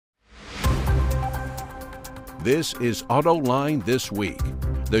This is AutoLine This Week,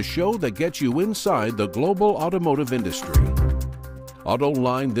 the show that gets you inside the global automotive industry.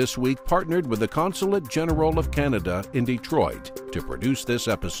 AutoLine This Week partnered with the Consulate General of Canada in Detroit to produce this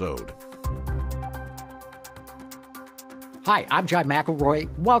episode. Hi, I'm John McElroy.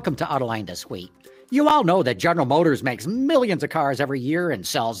 Welcome to AutoLine This Week. You all know that General Motors makes millions of cars every year and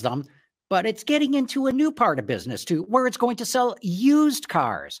sells them, but it's getting into a new part of business too, where it's going to sell used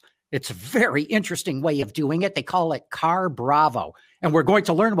cars. It's a very interesting way of doing it. They call it CarBravo. And we're going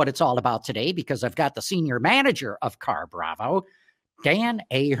to learn what it's all about today because I've got the senior manager of CarBravo, Dan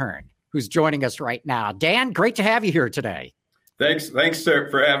Ahern, who's joining us right now. Dan, great to have you here today. Thanks, sir,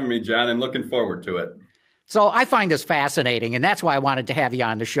 for having me, John, and looking forward to it. So I find this fascinating, and that's why I wanted to have you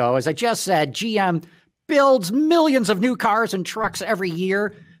on the show. As I just said, GM builds millions of new cars and trucks every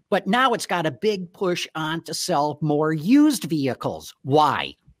year, but now it's got a big push on to sell more used vehicles.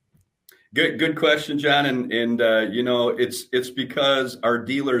 Why? Good question, John. And you know, it's because our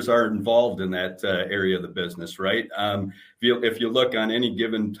dealers are involved in that area of the business, right? If you look on any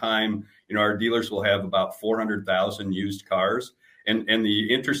given time, you know, our dealers will have about 400,000 used cars. And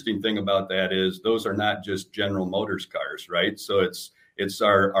the interesting thing about that is those are not just General Motors cars, right? So it's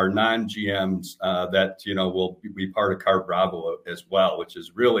our non-GMs that, you know, will be part of CarBravo as well, which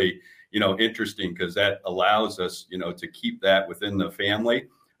is really, you know, interesting because that allows us, you know, to keep that within the family.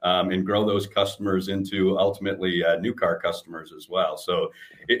 And grow those customers into ultimately new car customers as well. So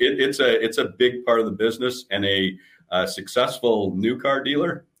it's a big part of the business, and a successful new car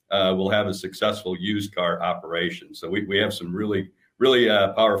dealer will have a successful used car operation. So we have some really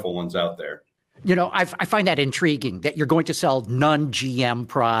powerful ones out there. You know, I find that intriguing that you're going to sell non-GM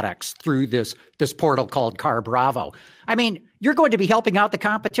products through this portal called CarBravo. I mean, you're going to be helping out the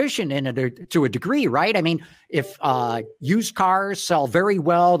competition to a degree, right? I mean, if used cars sell very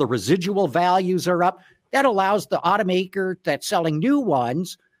well, the residual values are up, that allows the automaker that's selling new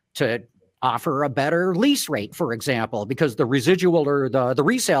ones to offer a better lease rate, for example, because the residual or the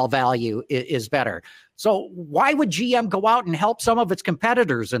resale value is better. So why would GM go out and help some of its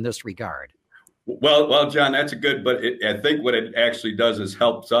competitors in this regard? Well, John, that's but I think what it actually does is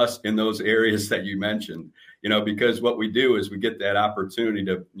helps us in those areas that you mentioned, you know, because what we do is we get that opportunity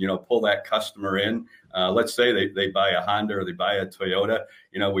to, you know, pull that customer in. Let's say they buy a Honda or they buy a Toyota,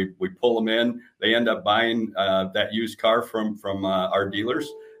 you know, we pull them in, they end up buying that used car from our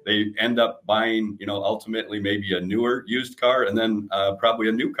dealers. They end up buying, you know, ultimately maybe a newer used car and then probably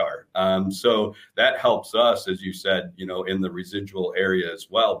a new car. So that helps us, as you said, you know, in the residual area as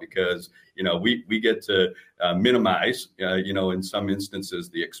well, because, you know, we get to minimize, you know, in some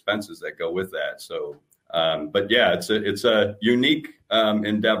instances, the expenses that go with that. So, but yeah, it's a unique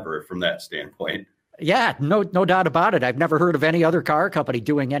endeavor from that standpoint. Yeah, no doubt about it. I've never heard of any other car company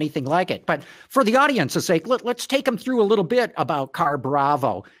doing anything like it. But for the audience's sake, let's take them through a little bit about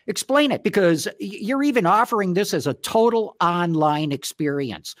CarBravo. Explain it, because you're even offering this as a total online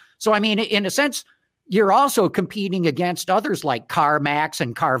experience. So, I mean, in a sense, you're also competing against others like CarMax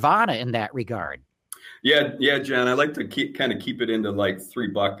and Carvana in that regard. Yeah, John, I like to keep it into like three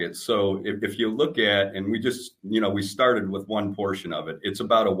buckets. So if you look at, and we just, you know, we started with one portion of it, it's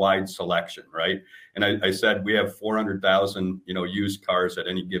about a wide selection, right? And I said we have 400,000, you know, used cars at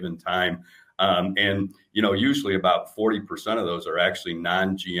any given time. And, you know, usually about 40% of those are actually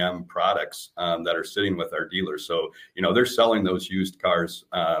non-GM products that are sitting with our dealers. So, you know, they're selling those used cars.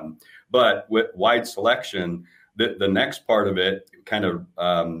 But with wide selection, the next part of it kind of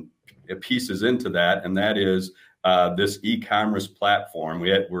it pieces into that, and that is this e-commerce platform.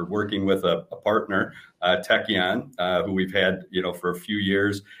 We're working with a partner, Tekion, who we've had, you know, for a few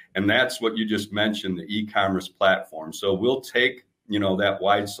years, and that's what you just mentioned, the e-commerce platform. So we'll take, you know, that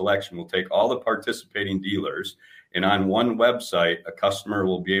wide selection. We'll take all the participating dealers, and on one website, a customer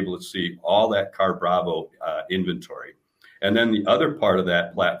will be able to see all that CarBravo inventory. And then the other part of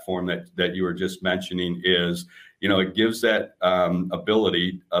that platform that you were just mentioning is, you know, it gives that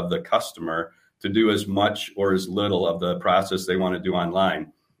ability of the customer to do as much or as little of the process they want to do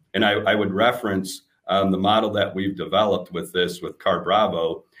online. And I would reference the model that we've developed with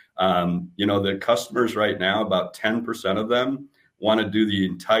CarBravo. You know, the customers right now, about 10% of them want to do the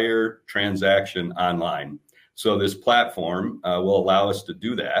entire transaction online. So this platform will allow us to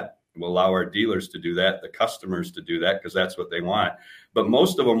do that. We'll allow our dealers to do that, the customers to do that, because that's what they want. But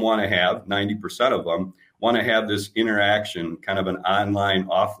most of them want to have, 90% of them, want to have this interaction, kind of an online,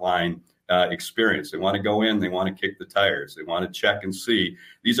 offline experience. They want to go in, they want to kick the tires, they want to check and see.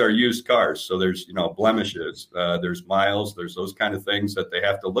 These are used cars, so there's, you know, blemishes, there's miles, there's those kind of things that they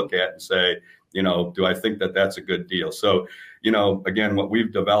have to look at and say, do I think that that's a good deal? So, again, what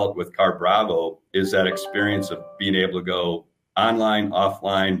we've developed with CarBravo is that experience of being able to go online,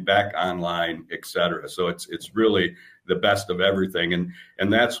 offline, back online, et cetera. So it's really the best of everything.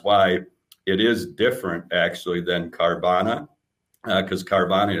 And that's why it is different actually than Carvana, because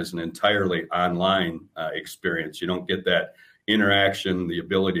Carvana is an entirely online experience. You don't get that interaction, the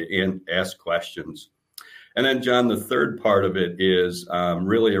ability to ask questions. And then, John, the third part of it is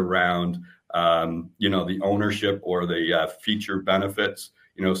really around, the ownership or the feature benefits.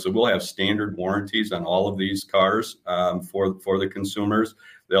 So we'll have standard warranties on all of these cars for the consumers.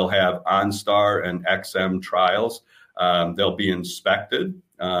 They'll have OnStar and XM trials. They'll be inspected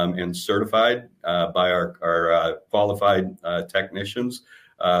and certified by our qualified technicians.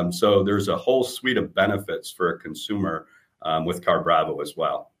 So there's a whole suite of benefits for a consumer with CarBravo as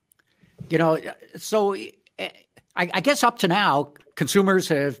well. So I guess up to now, consumers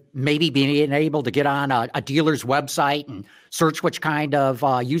have maybe been able to get on a dealer's website and search which kind of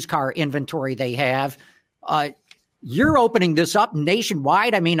used car inventory they have. You're opening this up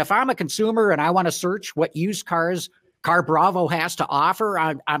nationwide. I mean, if I'm a consumer and I want to search what used cars CarBravo has to offer,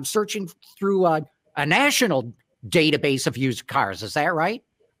 I'm searching through a national database of used cars. Is that right?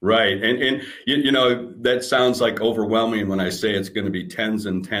 Right. And that sounds like overwhelming when I say it's going to be tens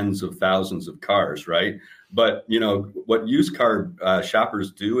and tens of thousands of cars, right? But, what used car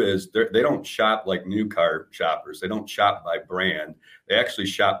shoppers do is they don't shop like new car shoppers. They don't shop by brand. They actually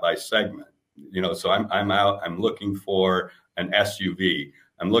shop by segment. So I'm out, I'm looking for an SUV.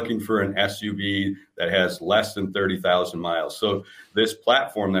 I'm looking for an SUV that has less than 30,000 miles. So this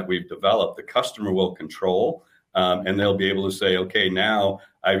platform that we've developed, the customer will control, and they'll be able to say, okay, now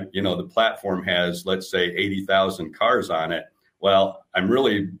the platform has, let's say, 80,000 cars on it. Well, I'm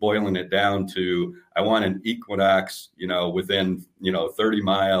really boiling it down to, I want an Equinox, within, 30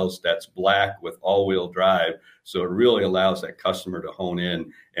 miles that's black with all-wheel drive. So it really allows that customer to hone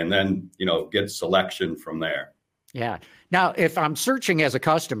in and then, get selection from there. Yeah. Now, if I'm searching as a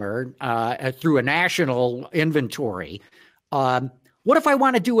customer through a national inventory, what if I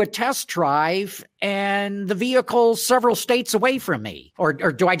want to do a test drive and the vehicle's several states away from me? Or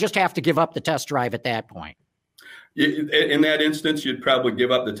do I just have to give up the test drive at that point? In that instance, you'd probably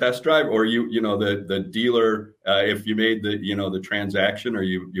give up the test drive, or the dealer, if you made the transaction, or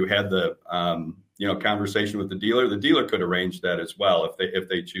you had the conversation with the dealer could arrange that as well if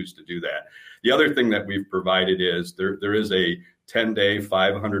they choose to do that. The other thing that we've provided is there is a 10-day,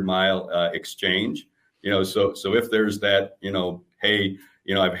 500-mile exchange. So if there's that, hey,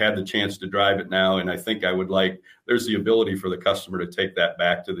 I've had the chance to drive it now, and I think I would there's the ability for the customer to take that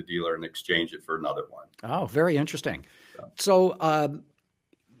back to the dealer and exchange it for another one. Oh, very interesting. So,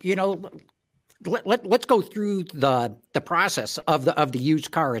 let's go through the process of the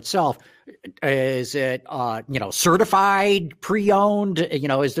used car itself. Is it, certified, pre-owned?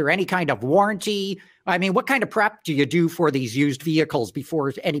 Is there any kind of warranty? I mean, what kind of prep do you do for these used vehicles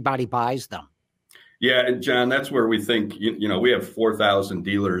before anybody buys them? Yeah, John, that's where we think, we have 4,000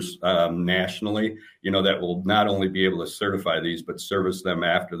 dealers nationally, that will not only be able to certify these, but service them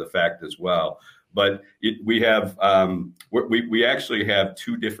after the fact as well. But we have, we actually have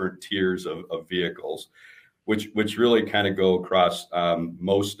two different tiers of vehicles, which really kind of go across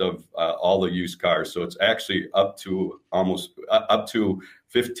most of all the used cars. So it's actually up to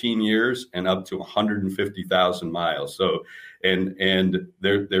 15 years and up to 150,000 miles. So, and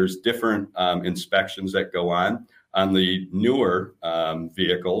there's different inspections that go on the newer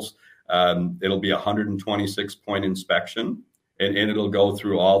vehicles. It'll be a 126-point inspection, and it'll go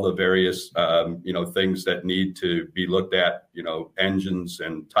through all the various things that need to be looked at, engines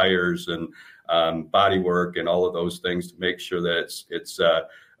and tires and bodywork and all of those things to make sure that it's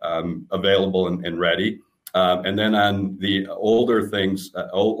available and ready. And then on the older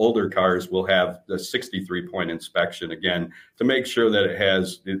cars, we'll have the 63-point inspection again to make sure that it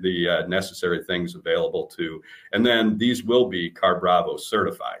has the necessary things available to. And then these will be CarBravo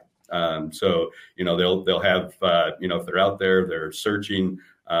certified. So they'll have if they're out there, they're searching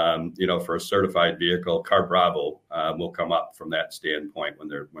for a certified vehicle, CarBravo will come up from that standpoint when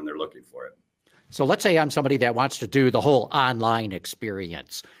they're looking for it. So let's say I'm somebody that wants to do the whole online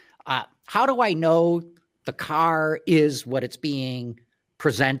experience. How do I know the car is what it's being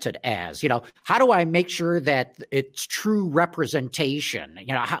presented as? How do I make sure that it's true representation?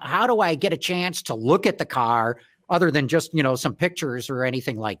 How do I get a chance to look at the car other than just, some pictures or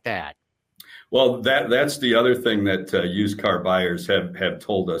anything like that? Well, that's the other thing that used car buyers have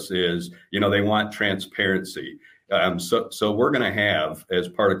told us is, they want transparency. So we're going to have, as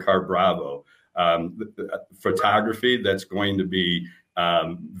part of CarBravo, photography that's going to be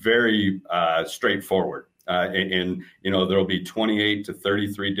very straightforward. And there'll be 28 to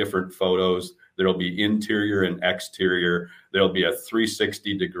 33 different photos. There'll be interior and exterior. There'll be a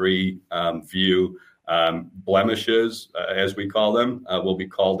 360-degree view. Blemishes, as we call them, will be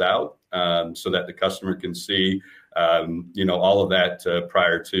called out so that the customer can see, all of that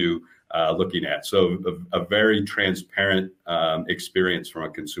prior to looking at. So a very transparent experience from a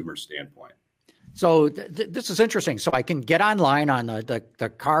consumer standpoint. So this is interesting. So I can get online on the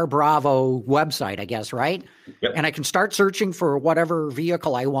CarBravo website, I guess, right? Yep. And I can start searching for whatever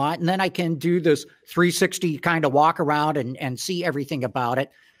vehicle I want. And then I can do this 360 kind of walk around and see everything about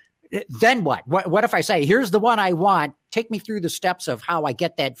it. Then what? What if I say, here's the one I want? Take me through the steps of how I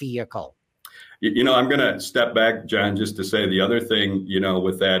get that vehicle. I'm going to step back, John, just to say the other thing,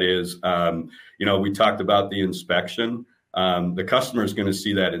 with that is, we talked about the inspection. The customer is going to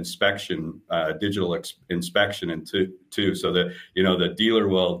see that inspection, digital inspection too. So that, the dealer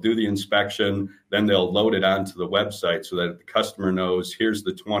will do the inspection, then they'll load it onto the website so that the customer knows here's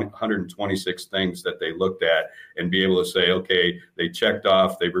the 126 things that they looked at, and be able to say, okay, they checked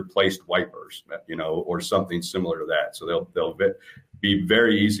off, they replaced wipers, or something similar to that. So they'll be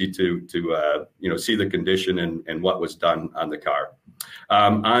very easy to see the condition and what was done on the car.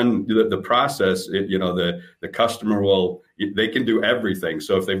 On the process, the customer they can do everything.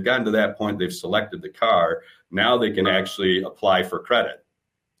 So if they've gotten to that point, they've selected the car, now they can actually apply for credit.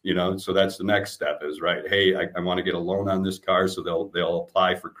 So that's the next step is, right, hey, I want to get a loan on this car, so they'll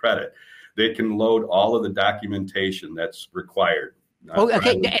apply for credit. They can load all of the documentation that's required.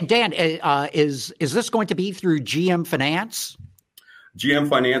 Okay, and Dan, is this going to be through GM Finance? GM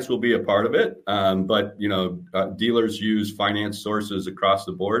Finance will be a part of it, but dealers use finance sources across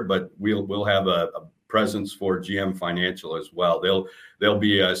the board. But we'll have a presence for GM Financial as well. They'll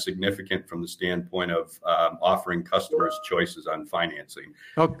be significant from the standpoint of offering customers choices on financing.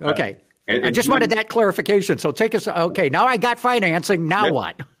 Okay, I just wanted that clarification. So take us. Okay, now I got financing. Now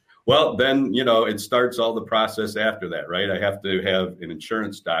what? Well, then, it starts all the process after that, right? I have to have an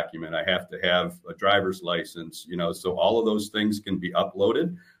insurance document. I have to have a driver's license, so all of those things can be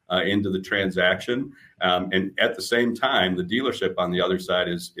uploaded into the transaction. And at the same time, the dealership on the other side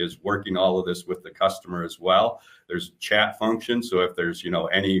is working all of this with the customer as well. There's a chat function. So if there's,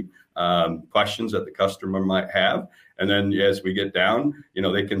 any questions that the customer might have. And then as we get down,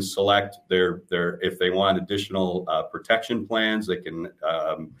 they can select their if they want additional protection plans, they can,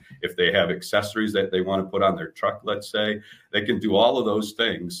 if they have accessories that they want to put on their truck, let's say, they can do all of those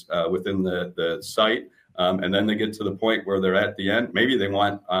things within the site. And then they get to the point where they're at the end. Maybe they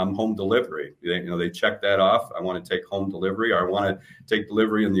want home delivery. They check that off. I want to take home delivery, or I want to take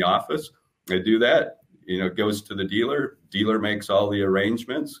delivery in the office. They do that. It goes to the dealer. Dealer makes all the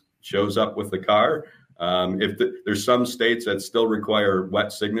arrangements, shows up with the car. There's some states that still require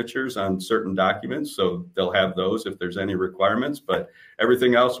wet signatures on certain documents, so they'll have those if there's any requirements. But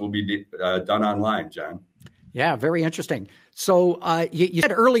everything else will be done online, John. Yeah, very interesting. So you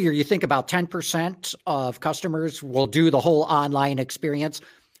said earlier you think about 10% of customers will do the whole online experience.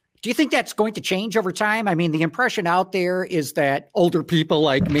 Do you think that's going to change over time? I mean, the impression out there is that older people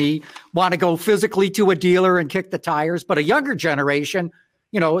like me want to go physically to a dealer and kick the tires, but a younger generation,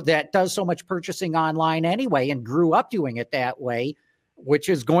 that does so much purchasing online anyway and grew up doing it that way, which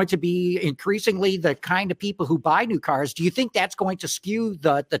is going to be increasingly the kind of people who buy new cars. Do you think that's going to skew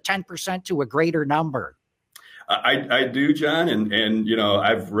the 10% to a greater number? I do, John, and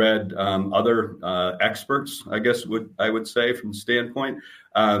I've read other experts, I guess I would say, from the standpoint,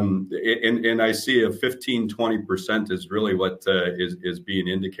 and I see a 15-20% is really what is being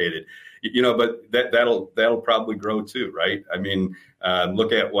indicated, but that'll probably grow too, right? I mean,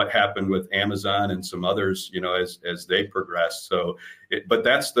 look at what happened with Amazon and some others, as they progress. So, but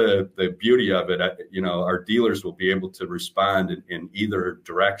that's the beauty of it. Our dealers will be able to respond in either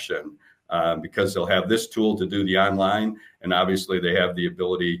direction. Because they'll have this tool to do the online, and obviously they have the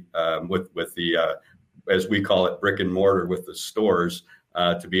ability with the, as we call it, brick and mortar with the stores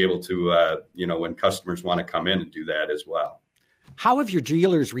to be able to, when customers want to come in and do that as well. How have your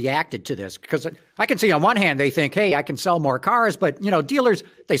dealers reacted to this? Because I can see on one hand, they think, hey, I can sell more cars, but, dealers,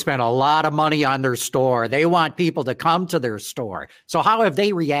 they spend a lot of money on their store. They want people to come to their store. So how have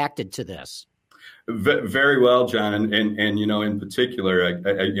they reacted to this? Very well, John, and in particular,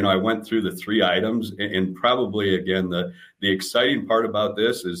 I went through the three items, and probably again the exciting part about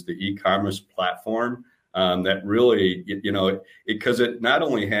this is the e-commerce platform that really because it not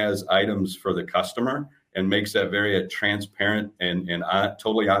only has items for the customer, and makes that very transparent and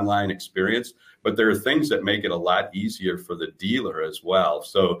totally online experience. But there are things that make it a lot easier for the dealer as well.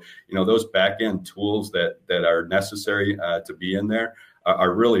 So, those back end tools that are necessary to be in there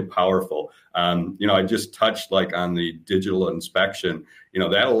are really powerful. I just touched like on the digital inspection.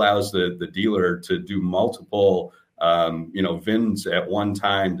 That allows the dealer to do multiple VINs at one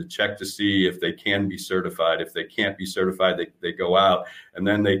time to check to see if they can be certified. If they can't be certified, they go out, and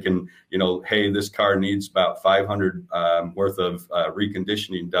then they can, hey, this car needs about 500 worth of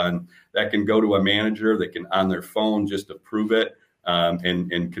reconditioning done. That can go to a manager. They can on their phone just approve it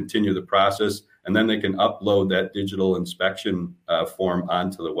and continue the process. And then they can upload that digital inspection form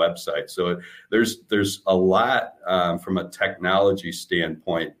onto the website. So there's a lot from a technology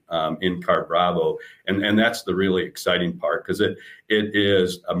standpoint in CarBravo, and that's the really exciting part, because it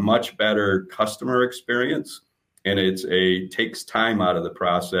is a much better customer experience, and takes time out of the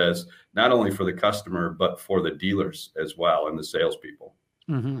process, not only for the customer but for the dealers as well and the salespeople.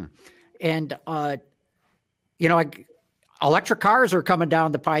 Mm-hmm. And electric cars are coming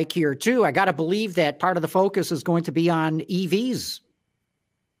down the pike here too. I got to believe that part of the focus is going to be on EVs.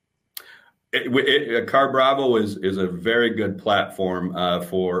 CarBravo is a very good platform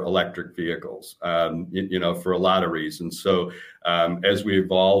for electric vehicles, for a lot of reasons. So as we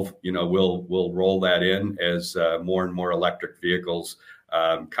evolve, we'll roll that in as more and more electric vehicles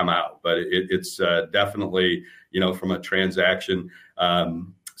come out. But it's definitely, from a transaction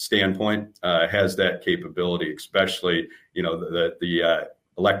standpoint, has that capability, especially, the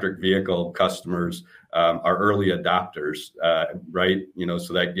electric vehicle customers are early adopters, right?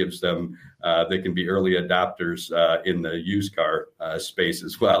 So that gives them, they can be early adopters in the used car space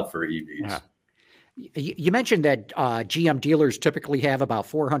as well for EVs. Yeah. You mentioned that GM dealers typically have about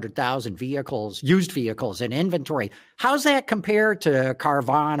 400,000 used vehicles in inventory. How's that compared to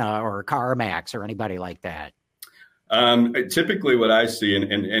Carvana or CarMax or anybody like that? Typically what I see,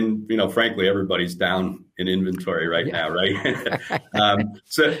 and frankly, everybody's down in inventory right now, right?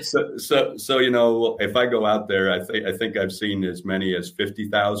 So if I go out there, I think I've seen as many as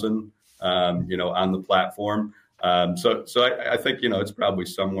 50,000, on the platform. So I think, it's probably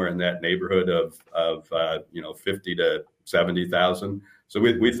somewhere in that neighborhood of 50 to 70,000. So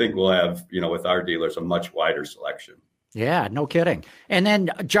we think we'll have, with our dealers, a much wider selection. Yeah, no kidding. And then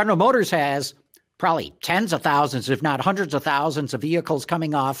General Motors has probably tens of thousands, if not hundreds of thousands of vehicles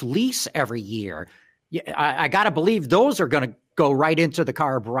coming off lease every year. I got to believe those are going to go right into the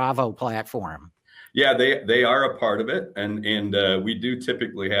CarBravo platform. Yeah, they are a part of it. And we do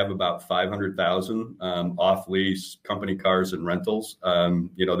typically have about 500,000 off lease company cars and rentals,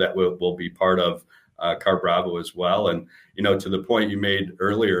 that will be part of CarBravo as well. And, to the point you made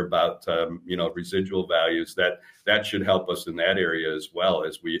earlier about, residual values, that should help us in that area as well,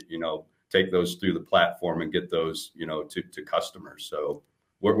 as we, take those through the platform and get those, to customers. So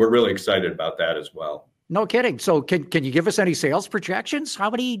we're really excited about that as well. No kidding. So can you give us any sales projections? How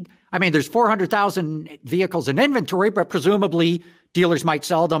many? I mean, there's 400,000 vehicles in inventory, but presumably dealers might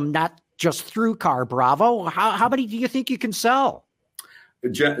sell them not just through CarBravo. How many do you think you can sell?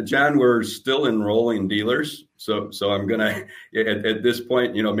 John, we're still enrolling dealers. So I'm going to, at this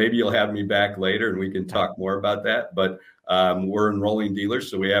point, maybe you'll have me back later and we can talk more about that. But we're enrolling dealers,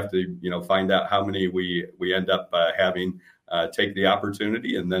 so we have to, find out how many we end up having take the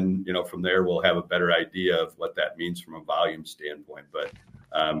opportunity, and then, from there we'll have a better idea of what that means from a volume standpoint. But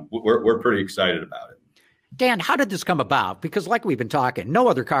we're pretty excited about it. Dan, how did this come about? Because like we've been talking, no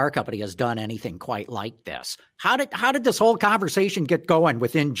other car company has done anything quite like this. How did this whole conversation get going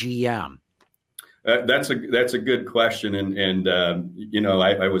within GM? That's a good question, and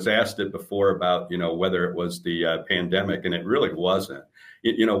I was asked it before about whether it was the pandemic, and it really wasn't.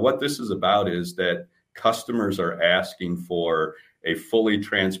 What this is about is that customers are asking for a fully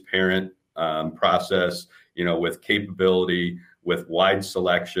transparent process, with capability, with wide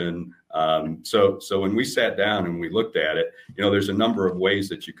selection. So when we sat down and we looked at it, there's a number of ways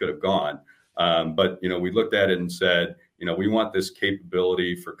that you could have gone, but we looked at it and said, we want this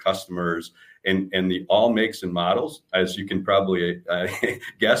capability for customers. And the all makes and models, as you can probably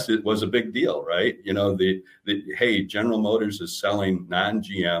guess, it was a big deal, right? Hey, General Motors is selling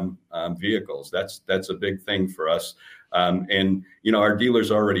non-GM vehicles. That's a big thing for us. And our dealers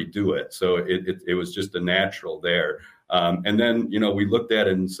already do it. So it was just a natural there. And then, we looked at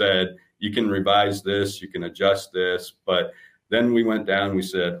it and said, you can revise this, you can adjust this, but then we went down, we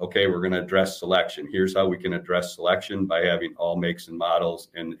said, okay, we're going to address selection. Here's how we can address selection by having all makes and models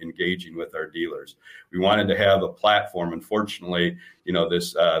and engaging with our dealers. We wanted to have a platform. Unfortunately,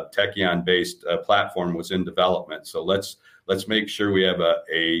 this Tekion-based platform was in development. So let's make sure we have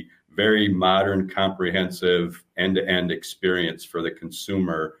a very modern, comprehensive, end-to-end experience for the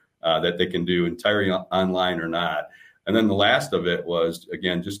consumer that they can do entirely online or not. And then the last of it was,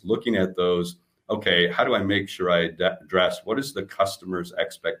 again, just looking at those, okay, how do I make sure I address what is the customer's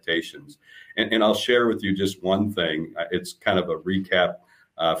expectations? And I'll share with you just one thing. It's kind of a recap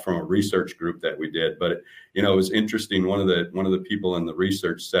from a research group that we did, but it was interesting. One of the people in the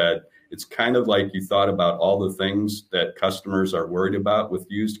research said, it's kind of like you thought about all the things that customers are worried about with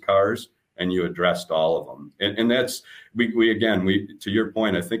used cars, and you addressed all of them. And that's, we to your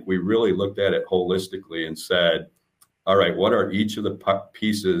point, I think we really looked at it holistically and said, all right, what are each of the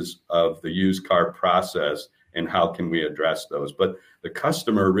pieces of the used car process, and how can we address those? But the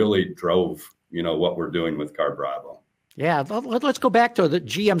customer really drove, what we're doing with CarBravo. Yeah, let's go back to the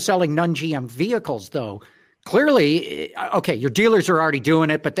GM selling non-GM vehicles, though. Clearly, okay, your dealers are already doing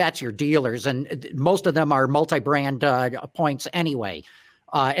it, but that's your dealers, and most of them are multi-brand points anyway,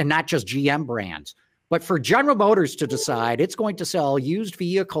 and not just GM brands. But for General Motors to decide it's going to sell used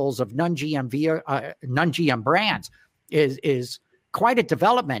vehicles of non-GM brands is quite a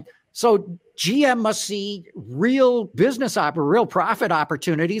development. So GM must see real real profit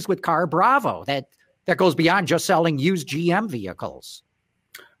opportunities with CarBravo that goes beyond just selling used GM vehicles.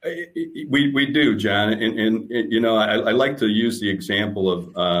 We do, John, and I like to use the example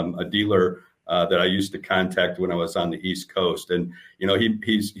of a dealer that I used to contact when I was on the East Coast, and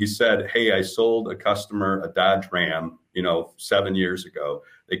he said, "Hey, I sold a customer a Dodge Ram, 7 years ago.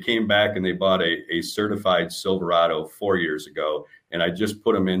 They came back and they bought a certified Silverado 4 years ago, and I just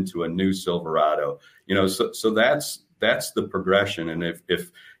put them into a new Silverado." So that's the progression, and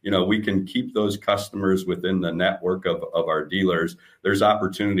if we can keep those customers within the network of our dealers, there's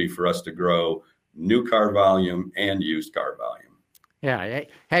opportunity for us to grow new car volume and used car volume. Yeah.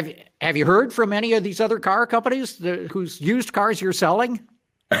 Have you heard from any of these other car companies whose used cars you're selling?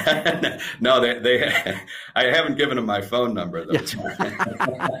 No, I haven't given them my phone number, though.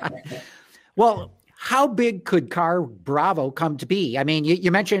 Well, how big could CarBravo come to be? I mean,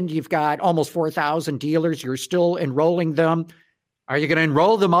 you mentioned you've got almost 4,000 dealers. You're still enrolling them. Are you going to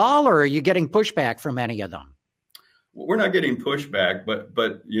enroll them all, or are you getting pushback from any of them? We're not getting pushback, but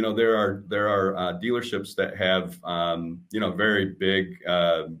there are dealerships that have very big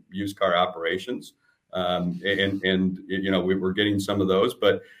used car operations, and we're getting some of those.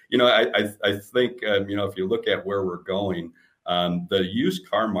 But I think if you look at where we're going, the used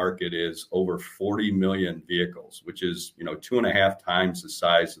car market is over 40 million vehicles, which is 2.5 times the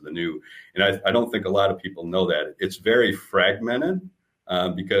size of the new. And I don't think a lot of people know that. It's very fragmented.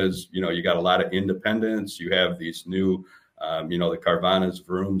 Because you got a lot of independents, you have these new, the Carvanas,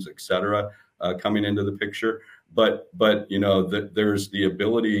 Vrooms, et cetera, coming into the picture. But there's the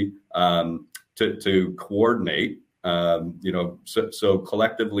ability to coordinate. So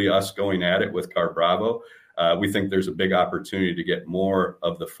collectively, us going at it with CarBravo, we think there's a big opportunity to get more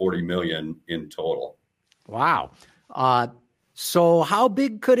of the 40 million in total. Wow. So how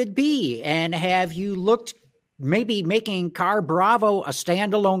big could it be? And have you looked maybe making CarBravo a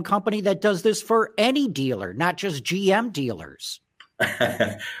standalone company that does this for any dealer, not just GM dealers?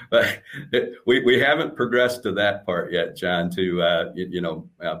 But we haven't progressed to that part yet, John, to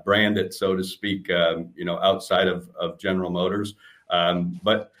brand it, so to speak, outside of General Motors.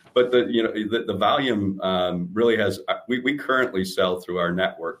 But the volume really has. We currently sell through our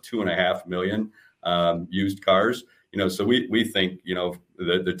network 2.5 million used cars. So we think the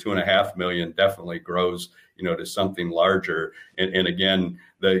 2.5 million definitely grows to something larger. And again,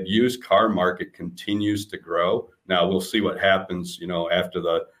 the used car market continues to grow. Now we'll see what happens, after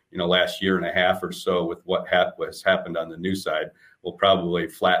the last year and a half or so with what has happened on the new side. We'll probably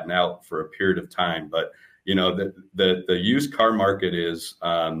flatten out for a period of time. But the used car market is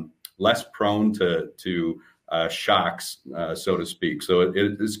less prone to shocks, so to speak. So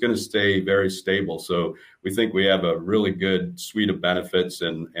it's going to stay very stable. So we think we have a really good suite of benefits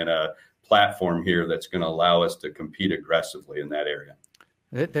and a platform here that's going to allow us to compete aggressively in that area.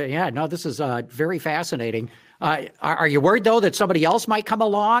 Yeah, no, this is very fascinating. Are you worried, though, that somebody else might come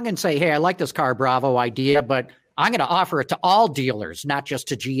along and say, hey, I like this CarBravo idea, but I'm going to offer it to all dealers, not just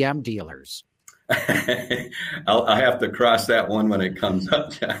to GM dealers? I'll have to cross that one when it comes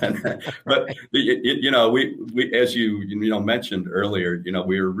up, John. But we as you mentioned earlier,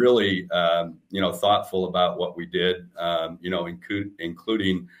 we were really thoughtful about what we did,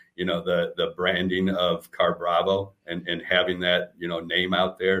 including the branding of CarBravo and having that name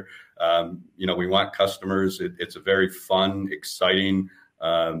out there. We want customers. It's a very fun, exciting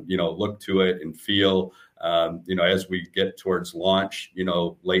look to it and feel. As we get towards launch,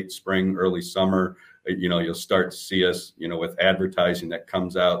 late spring, early summer, you'll start to see us, with advertising that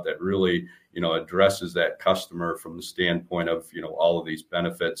comes out that really, addresses that customer from the standpoint of, all of these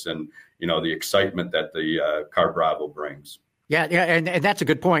benefits and, the excitement that the CarBravo brings. Yeah, and that's a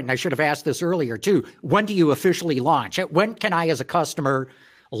good point. And I should have asked this earlier, too. When do you officially launch? When can I, as a customer,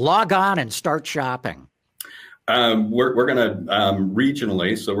 log on and start shopping? We're going to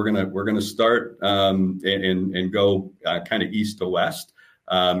regionally, so we're going to start and go kind of east to west,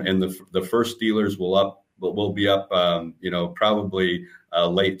 and the first dealers will be up, probably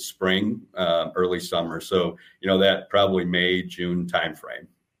late spring, early summer. So that probably May, June timeframe.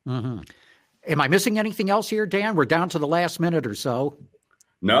 Mm-hmm. Am I missing anything else here, Dan? We're down to the last minute or so.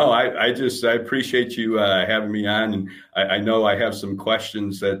 No, I appreciate you having me on, and I know I have some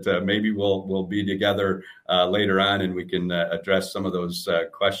questions that maybe we'll be together later on, and we can address some of those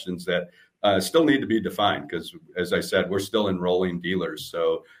questions that still need to be defined, because, as I said, we're still enrolling dealers.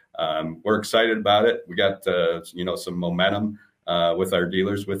 So we're excited about it. We got some momentum with our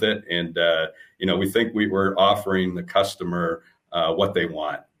dealers with it, and we think we're offering the customer what they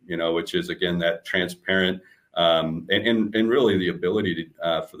want, which is, again, that transparent. And really the ability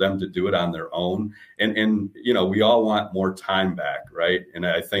for them to do it on their own. And we all want more time back, right? And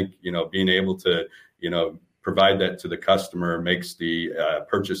I think, being able to, provide that to the customer makes the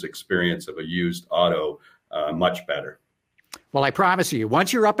purchase experience of a used auto much better. Well, I promise you,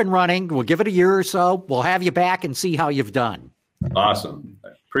 once you're up and running, we'll give it a year or so. We'll have you back and see how you've done. Awesome.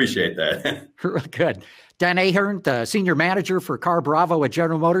 Appreciate that. Good. Dan Ahern, the Senior Manager for CarBravo at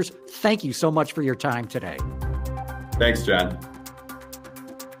General Motors, thank you so much for your time today. Thanks, John.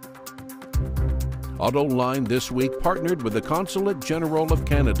 AutoLine This Week partnered with the Consulate General of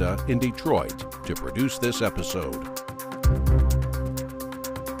Canada in Detroit to produce this episode.